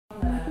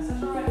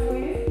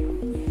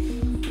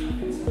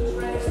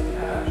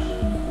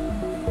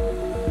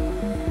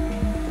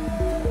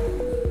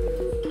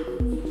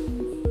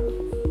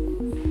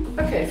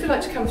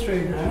about to come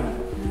through now.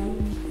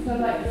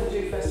 What I'd like you to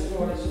do first of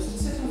all is just to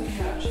sit on the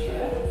couch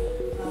here.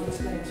 I'll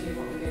explain to you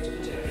what we're going to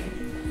be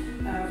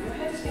doing. Your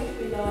head is going to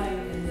be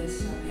lying in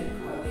this head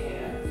coil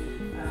here.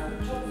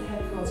 The top of the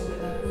head coil is a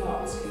bit like a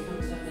mask, it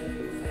comes down over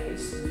your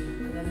face.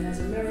 And then there's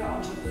a mirror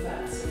on top of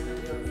that, so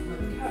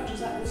when the couch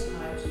is at this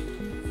height,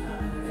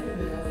 and in the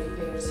middle, you'll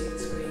be able to see the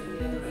screen at the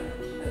other end.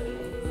 Okay,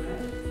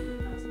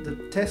 right? The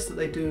tests that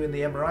they do in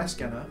the MRI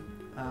scanner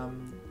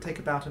take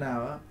about an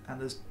hour,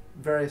 and there's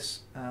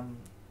various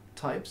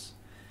types.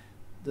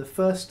 The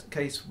first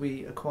case,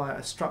 we acquire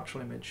a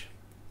structural image.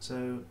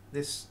 So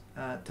this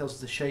tells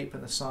us the shape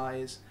and the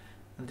size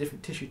and the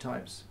different tissue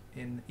types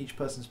in each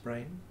person's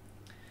brain.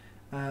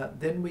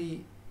 Then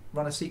we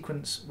run a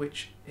sequence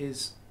which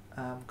is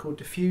called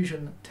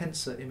diffusion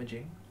tensor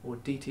imaging, or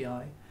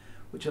DTI,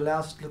 which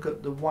allows us to look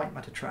at the white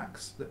matter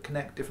tracks that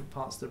connect different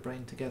parts of the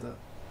brain together.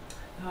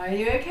 Are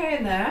you okay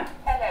in there?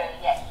 Hello,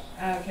 yes.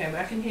 Okay,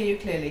 well, I can hear you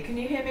clearly. Can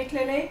you hear me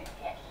clearly?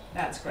 Yes.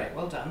 That's great,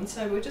 well done.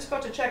 So we've just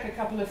got to check a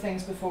couple of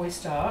things before we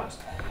start.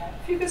 Okay.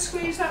 If you could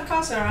squeeze that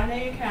buzzer, I know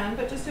you can,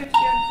 but just do it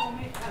again for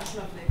me. That's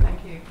lovely,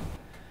 thank you.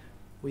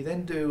 We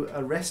then do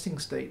a resting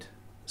state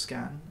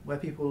scan where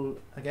people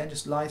again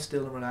just lie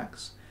still and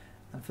relax,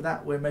 and for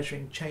that we're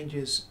measuring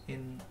changes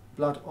in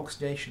blood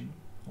oxygenation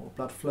or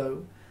blood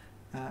flow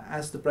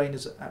as the brain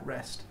is at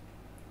rest.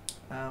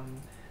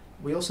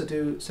 We also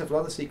do several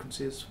other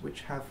sequences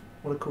which have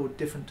what are called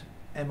different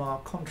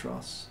MR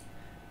contrasts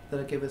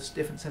that give us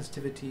different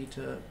sensitivity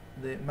to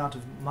the amount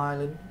of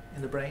myelin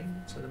in the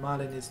brain. So the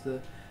myelin is the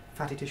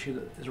fatty tissue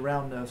that is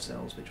around nerve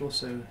cells, which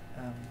also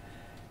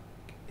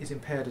is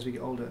impaired as we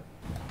get older.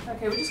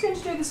 Okay, we're just going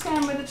to do the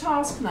scan with the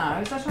task now,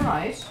 is that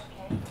alright?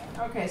 Okay.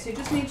 Okay, so you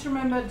just need to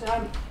remember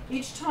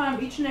each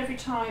and every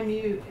time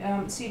you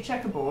see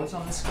checkerboards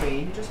on the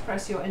screen, you just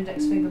press your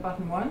index finger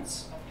button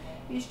once.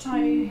 Each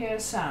time you hear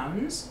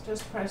sounds,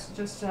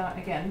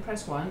 again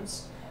press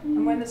once.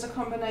 And when there's a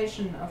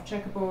combination of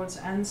checkerboards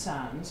and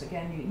sounds,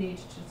 again you need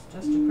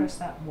just to press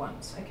that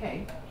once.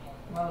 Okay,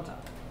 well done.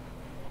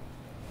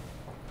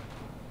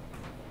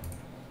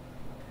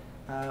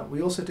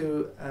 We also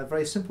do a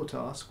very simple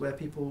task where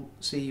people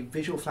see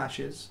visual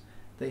flashes,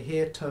 they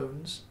hear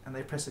tones, and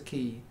they press a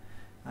key.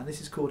 And this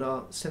is called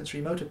our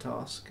sensory motor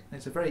task. And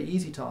it's a very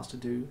easy task to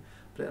do,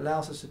 but it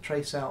allows us to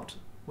trace out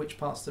which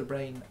parts of the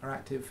brain are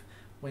active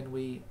when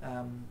we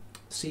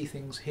see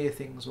things, hear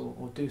things,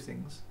 or do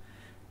things.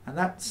 And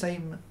that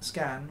same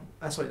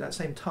that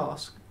same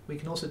task, we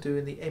can also do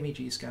in the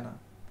MEG scanner.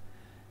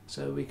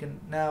 So we can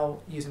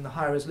now, using the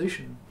higher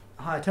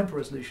temporal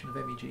resolution of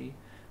MEG,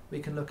 we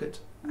can look at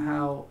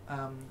how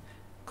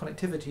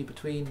connectivity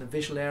between the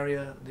visual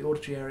area, the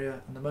auditory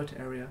area, and the motor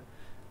area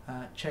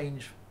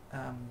change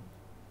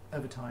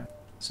over time.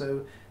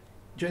 So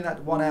during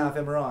that 1 hour of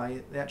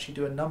MRI, they actually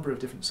do a number of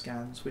different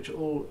scans, which are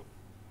all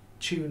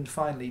tuned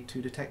finely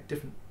to detect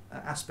different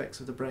aspects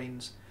of the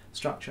brain's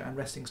structure and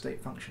resting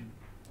state function.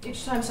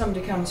 Each time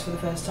somebody comes for the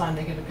first time,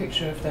 they get a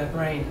picture of their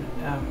brain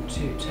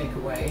to take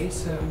away,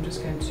 so I'm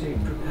just going to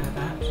prepare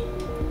that.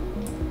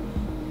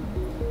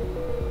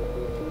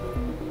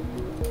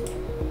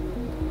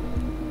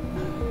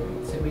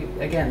 So we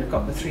again have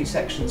got the 3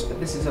 sections, but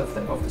this is of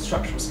the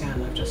structural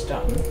scan I've just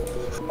done.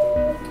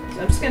 So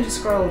I'm just going to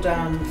scroll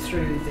down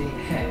through the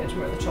head.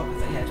 We're at the top of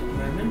the head at the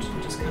moment.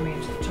 We're just coming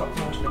into the top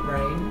part of the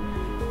brain,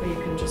 where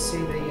you can just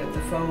see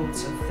the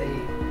folds of the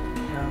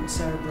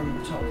cerebrum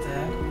at the top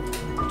there, with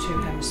the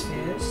 2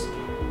 hemispheres,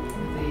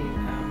 with the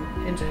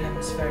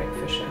interhemispheric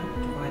fissure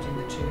dividing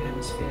the 2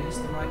 hemispheres,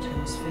 the right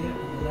hemisphere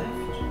and the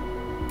left.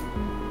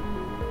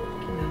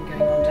 And then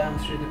going on down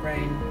through the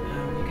brain,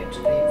 we get to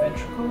the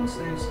ventricles,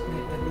 the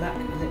black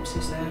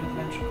ellipses there are the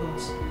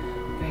ventricles,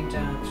 going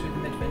down through the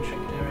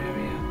mid-ventricular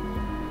area,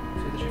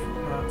 through the different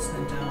parts, and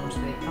then down to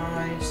the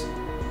eyes,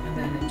 and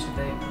then into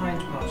the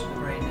hind part of the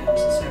brain,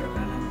 that's the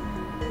cerebellum.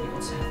 You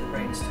also have the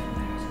brainstem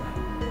there as well.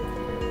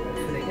 But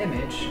for the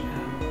image,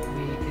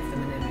 we give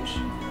them an image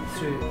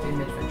through the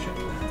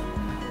mid-ventricular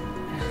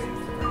area of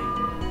the brain.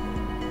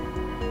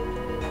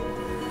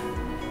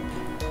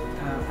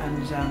 And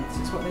this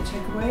is what they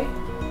take away.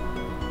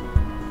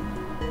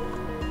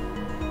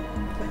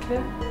 Is that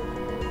clear?